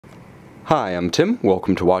Hi, I'm Tim.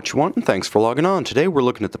 Welcome to Watch You Want, and thanks for logging on. Today we're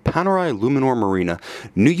looking at the Panerai Luminor Marina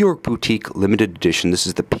New York Boutique Limited Edition. This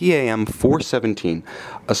is the PAM 417,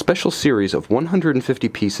 a special series of 150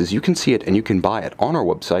 pieces. You can see it and you can buy it on our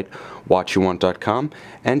website, watchyouwant.com.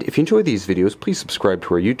 And if you enjoy these videos, please subscribe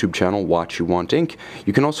to our YouTube channel, Watch You Want Inc.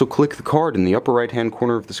 You can also click the card in the upper right-hand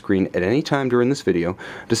corner of the screen at any time during this video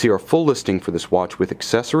to see our full listing for this watch with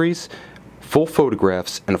accessories, full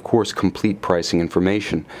photographs, and of course complete pricing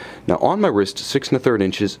information. Now on my wrist, 6 1/3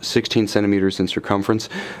 inches, 16 centimeters in circumference,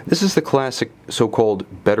 this is the classic so-called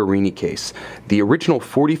Betterini case, the original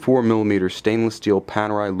 44mm stainless steel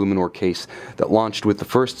Panerai Luminor case that launched with the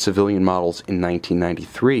first civilian models in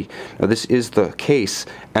 1993. Now this is the case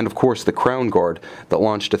and of course the crown guard that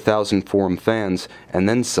launched 1,000 Forum fans and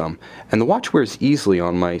then some. And the watch wears easily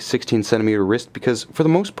on my 16 centimeter wrist because for the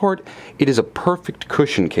most part it is a perfect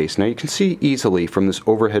cushion case. Now you can see easily from this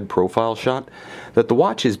overhead profile shot that the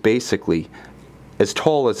watch is basically as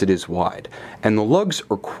tall as it is wide, and the lugs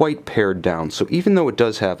are quite pared down, so even though it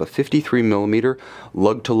does have a 53mm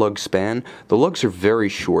lug-to-lug span, the lugs are very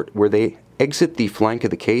short. Where they exit the flank of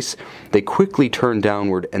the case, they quickly turn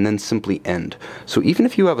downward and then simply end. So even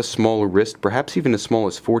if you have a smaller wrist, perhaps even as small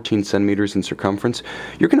as 14 centimeters in circumference,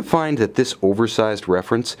 you're going to find that this oversized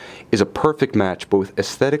reference is a perfect match both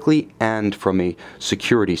aesthetically and from a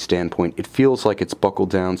security standpoint. It feels like it's buckled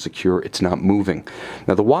down, secure, it's not moving.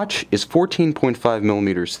 Now the watch is 14.5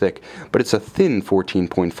 millimeters thick, but it's a thin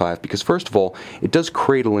 14.5 because first of all, it does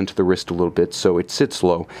cradle into the wrist a little bit, so it sits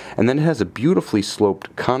low, and then it has a beautifully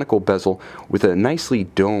sloped conical bezel with a nicely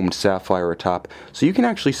domed sapphire atop, so you can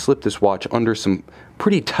actually slip this watch under some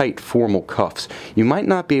pretty tight formal cuffs. You might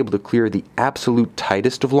not be able to clear the absolute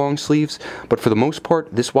tightest of long sleeves, but for the most part,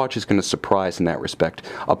 this watch is going to surprise in that respect.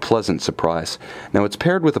 A pleasant surprise. Now it's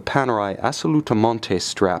paired with a Panerai Assolutamente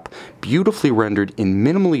strap, beautifully rendered in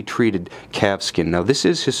minimally treated calfskin. Now this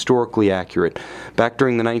is historically accurate. Back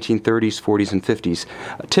during the 1930s, 40s, and 50s,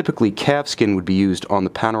 typically calfskin would be used on the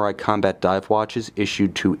Panerai combat dive watches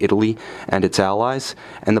issued to Italy and its allies,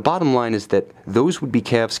 and the bottom line is that those would be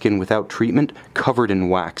calfskin without treatment, covered in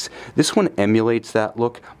wax. This one emulates that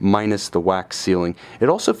look, minus the wax sealing. It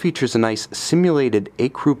also features a nice simulated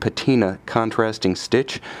ecru patina contrasting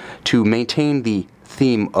stitch to maintain the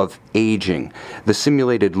theme of aging, the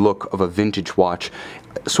simulated look of a vintage watch,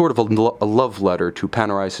 sort of a love letter to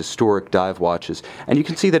Panerai's historic dive watches, and you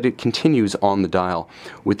can see that it continues on the dial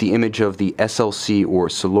with the image of the SLC or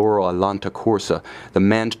Soloro Alanta Corsa, the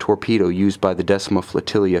manned torpedo used by the Decima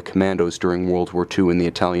Flotilla commandos during World War II in the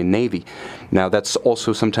Italian Navy. Now that's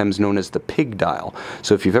also sometimes known as the pig dial,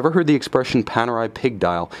 so if you've ever heard the expression Panerai pig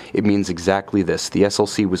dial, it means exactly this. The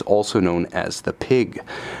SLC was also known as the pig.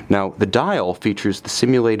 Now the dial features the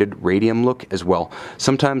simulated radium look as well.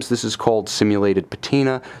 Sometimes this is called simulated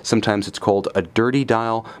patina, sometimes it's called a dirty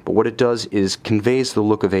dial, but what it does is conveys the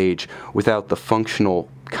look of age without the functional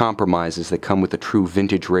compromises that come with a true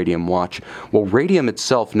vintage radium watch. While radium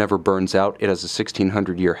itself never burns out, it has a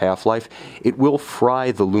 1600-year half-life, it will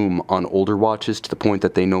fry the lume on older watches to the point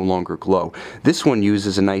that they no longer glow. This one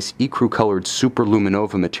uses a nice ecru-colored super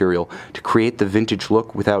luminova material to create the vintage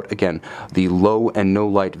look without, again, the low and no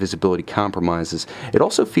light visibility compromises. It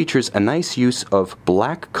also features a nice use of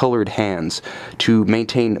black-colored hands to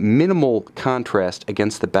maintain minimal contrast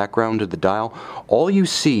against the background of the dial. All you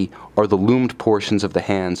see are the loomed portions of the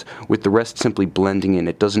hands, with the rest simply blending in.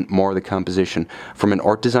 It doesn't mar the composition. From an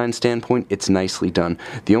art design standpoint, it's nicely done.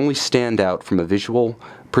 The only standout from a visual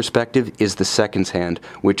perspective is the seconds hand,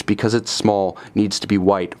 which, because it's small, needs to be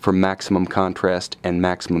white for maximum contrast and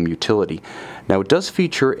maximum utility. Now it does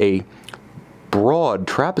feature a broad,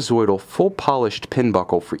 trapezoidal, full-polished pin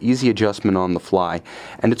buckle for easy adjustment on the fly,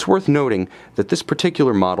 and it's worth noting that this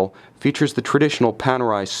particular model features the traditional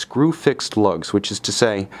Panerai screw-fixed lugs, which is to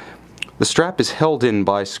say, the strap is held in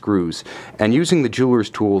by screws, and using the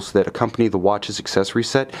jeweler's tools that accompany the watch's accessory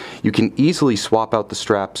set, you can easily swap out the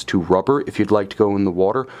straps to rubber if you'd like to go in the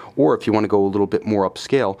water, or if you want to go a little bit more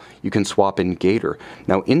upscale, you can swap in gator.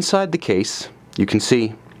 Now inside the case, you can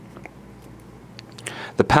see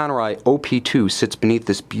the Panerai OP2 sits beneath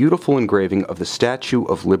this beautiful engraving of the Statue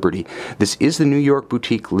of Liberty. This is the New York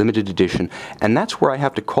Boutique Limited Edition, and that's where I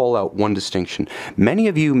have to call out one distinction. Many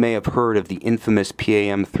of you may have heard of the infamous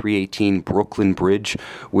PAM 318 Brooklyn Bridge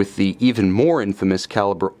with the even more infamous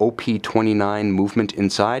caliber OP29 movement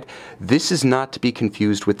inside. This is not to be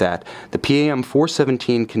confused with that. The PAM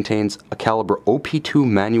 417 contains a caliber OP2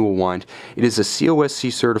 manual wind. It is a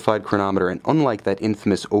COSC certified chronometer, and unlike that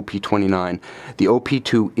infamous OP29, the OP2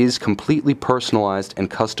 too is completely personalized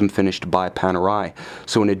and custom finished by Panerai.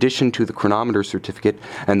 So in addition to the chronometer certificate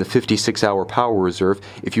and the 56-hour power reserve,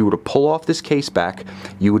 if you were to pull off this case back,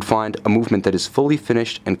 you would find a movement that is fully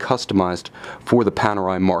finished and customized for the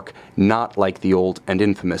Panerai mark, not like the old and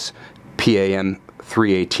infamous PAM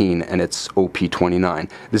 318 and its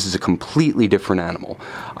OP29. This is a completely different animal.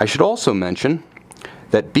 I should also mention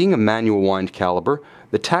that being a manual wind caliber,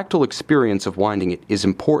 the tactile experience of winding it is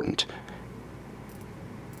important.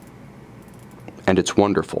 And it's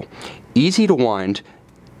wonderful. Easy to wind.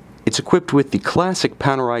 It's equipped with the classic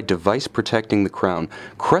Panerai device protecting the crown.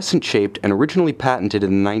 Crescent-shaped and originally patented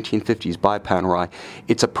in the 1950s by Panerai,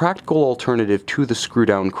 it's a practical alternative to the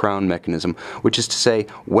screw-down crown mechanism, which is to say,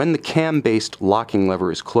 when the cam-based locking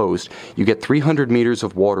lever is closed, you get 300 meters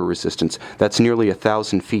of water resistance. That's nearly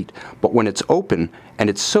 1,000 feet. But when it's open, and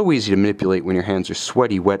it's so easy to manipulate when your hands are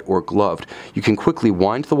sweaty, wet, or gloved, you can quickly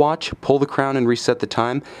wind the watch, pull the crown, and reset the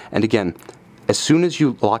time. And again, as soon as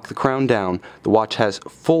you lock the crown down, the watch has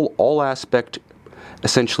full all-aspect,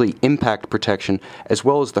 essentially impact protection, as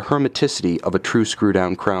well as the hermeticity of a true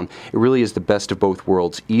screw-down crown. It really is the best of both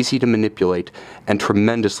worlds, easy to manipulate and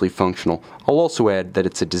tremendously functional. I'll also add that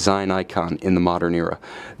it's a design icon in the modern era.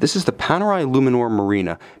 This is the Panerai Luminor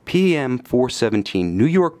Marina PAM 417 New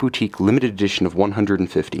York Boutique Limited Edition of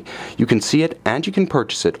 150. You can see it and you can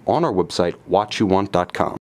purchase it on our website, watchuwant.com.